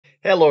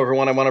Hello,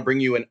 everyone. I want to bring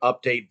you an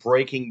update,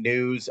 breaking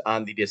news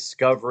on the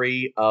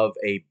discovery of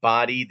a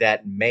body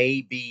that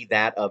may be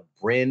that of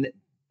Brynn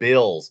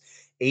Bills,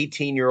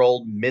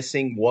 18-year-old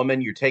missing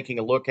woman. You're taking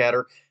a look at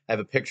her. I have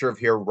a picture of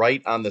her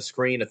right on the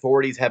screen.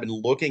 Authorities have been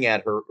looking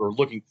at her or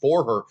looking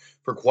for her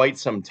for quite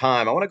some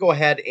time. I want to go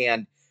ahead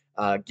and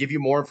give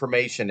you more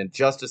information in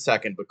just a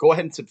second, but go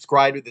ahead and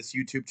subscribe to this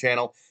YouTube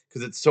channel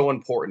because it's so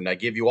important. I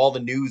give you all the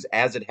news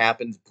as it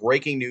happens,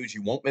 breaking news.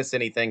 You won't miss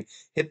anything.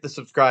 Hit the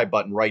subscribe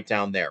button right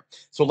down there.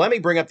 So let me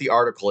bring up the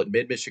article at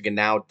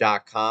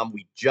midmichigannow.com.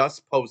 We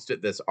just posted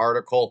this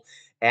article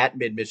at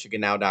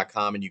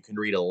midmichigannow.com, and you can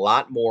read a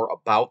lot more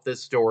about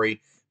this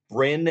story.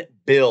 Brynn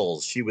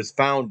Bills, she was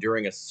found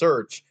during a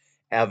search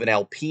of an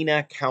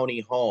Alpena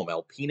County home,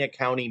 Alpena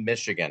County,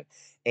 Michigan.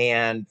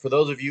 And for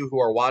those of you who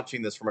are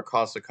watching this from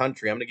across the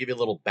country, I'm going to give you a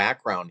little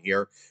background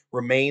here.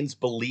 Remains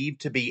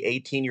believed to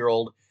be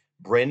 18-year-old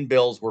Brynn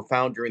Bills were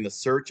found during the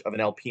search of an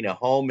Alpena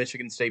home.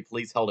 Michigan State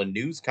Police held a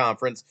news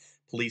conference.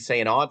 Police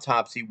say an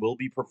autopsy will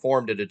be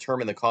performed to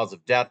determine the cause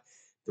of death.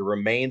 The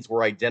remains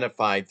were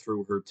identified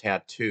through her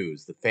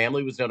tattoos. The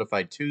family was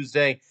notified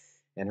Tuesday,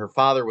 and her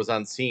father was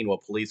on scene while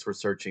police were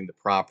searching the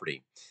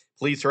property.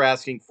 Police are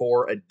asking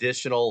for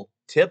additional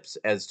tips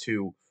as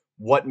to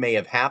what may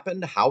have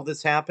happened, how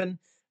this happened.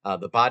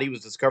 The body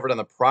was discovered on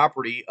the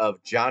property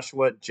of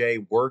Joshua J.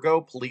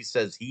 Wergo. Police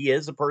says he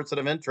is a person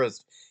of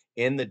interest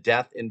in the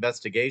death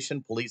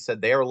investigation. Police said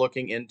they are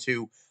looking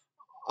into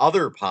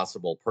other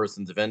possible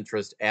persons of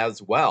interest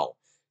as well.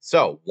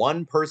 So,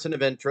 one person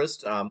of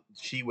interest,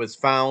 she was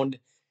found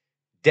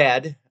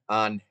dead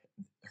on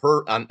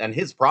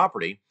his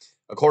property.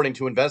 According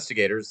to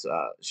investigators,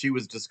 she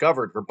was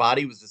discovered. Her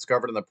body was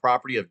discovered on the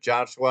property of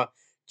Joshua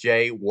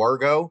J.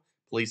 Wargo.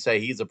 Police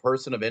say he's a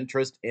person of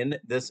interest in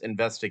this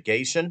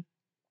investigation.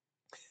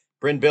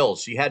 Brynn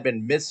Bills, she had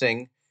been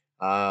missing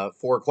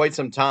for quite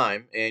some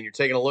time, and you're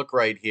taking a look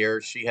right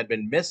here. She had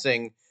been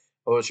missing,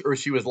 or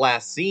she was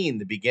last seen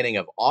the beginning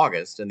of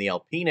August in the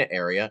Alpena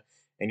area,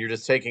 and you're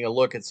just taking a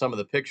look at some of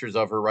the pictures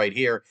of her right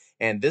here.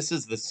 And this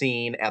is the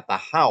scene at the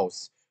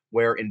house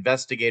where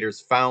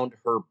investigators found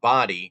her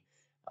body.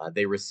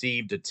 They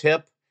received a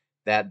tip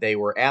that they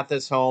were at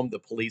this home. The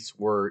police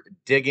were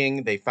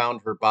digging. They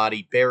found her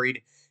body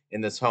buried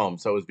in this home.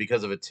 So it was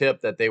because of a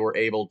tip that they were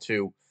able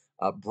to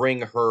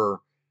bring her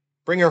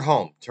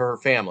home to her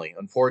family.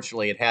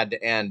 Unfortunately, it had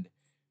to end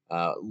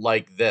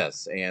like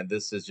this, and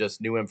this is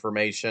just new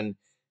information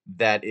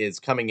that is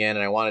coming in.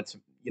 And I wanted to,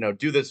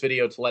 do this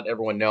video to let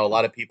everyone know. A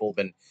lot of people have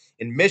been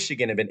in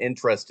Michigan have been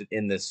interested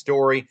in this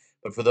story,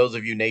 but for those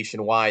of you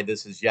nationwide,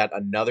 this is yet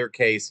another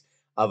case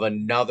of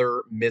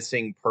another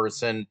missing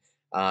person.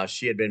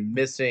 She had been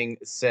missing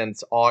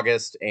since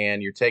August,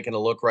 and you're taking a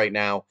look right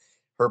now.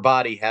 Her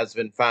body has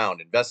been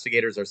found.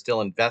 Investigators are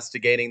still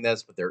investigating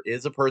this, but there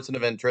is a person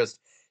of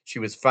interest. She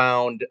was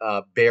found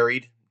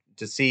buried,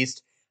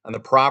 deceased, on the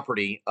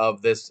property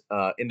of this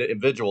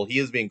individual. He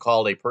is being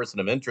called a person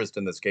of interest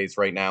in this case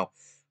right now,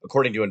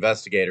 according to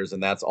investigators,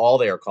 and that's all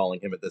they are calling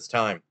him at this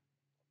time.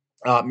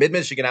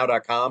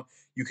 MidMichiganNow.com.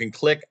 You can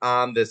click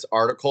on this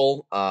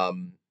article,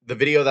 the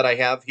video that I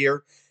have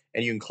here,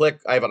 and you can click.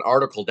 I have an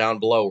article down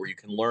below where you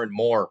can learn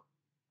more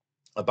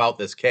about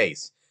this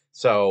case.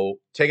 So,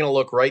 taking a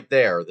look right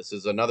there, this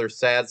is another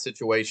sad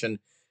situation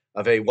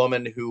of a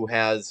woman who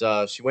has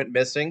she went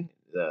missing.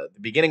 The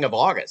beginning of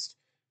August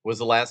was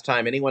the last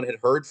time anyone had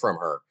heard from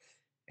her,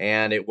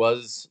 and it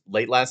was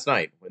late last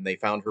night when they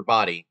found her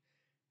body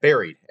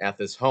buried at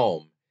this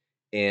home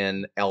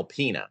in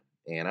Alpena.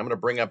 And I'm going to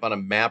bring up on a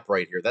map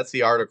right here. That's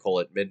the article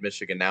at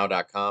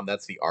midmichigannow.com.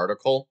 That's the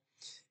article.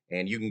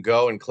 And you can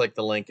go and click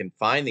the link and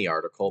find the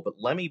article. But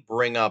let me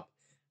bring up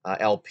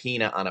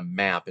Alpena on a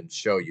map and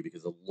show you,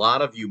 because a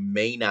lot of you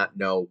may not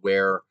know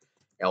where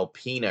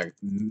Alpena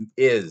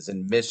is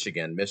in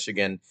Michigan.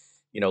 Michigan,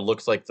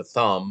 looks like the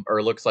thumb,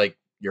 or looks like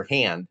your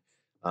hand.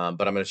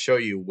 But I'm going to show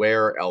you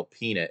where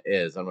Alpena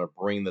is. I'm going to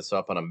bring this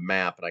up on a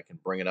map, and I can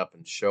bring it up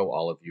and show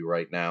all of you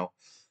right now.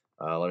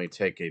 Let me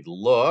take a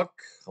look.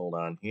 Hold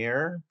on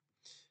here.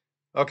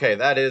 Okay,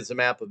 that is a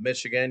map of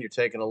Michigan you're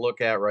taking a look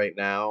at right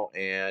now,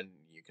 and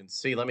you can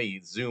see, let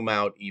me zoom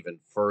out even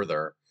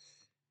further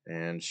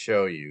and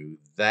show you.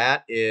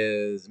 That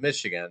is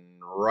Michigan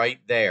right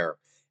there.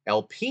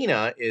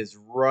 Alpena is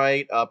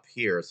right up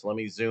here. So let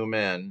me zoom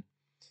in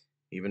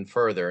even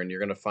further, and you're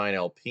going to find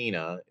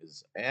Alpena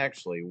is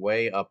actually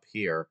way up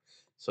here.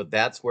 So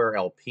that's where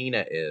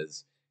Alpena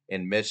is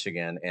in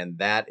Michigan, and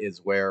that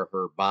is where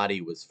her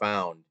body was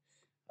found,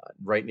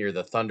 right near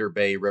the Thunder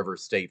Bay River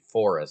State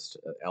Forest.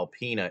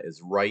 Alpena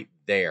is right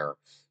there.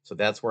 So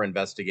that's where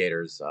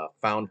investigators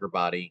found her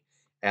body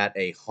at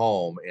a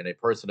home, and a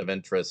person of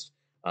interest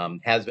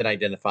has been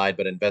identified,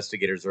 but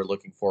investigators are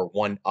looking for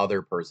one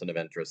other person of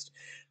interest.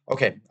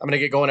 Okay, I'm going to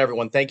get going,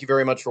 everyone. Thank you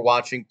very much for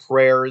watching.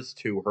 Prayers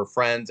to her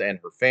friends and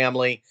her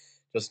family.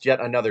 Just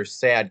yet another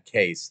sad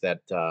case that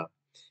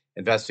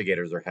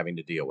investigators are having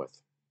to deal with.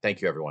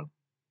 Thank you, everyone.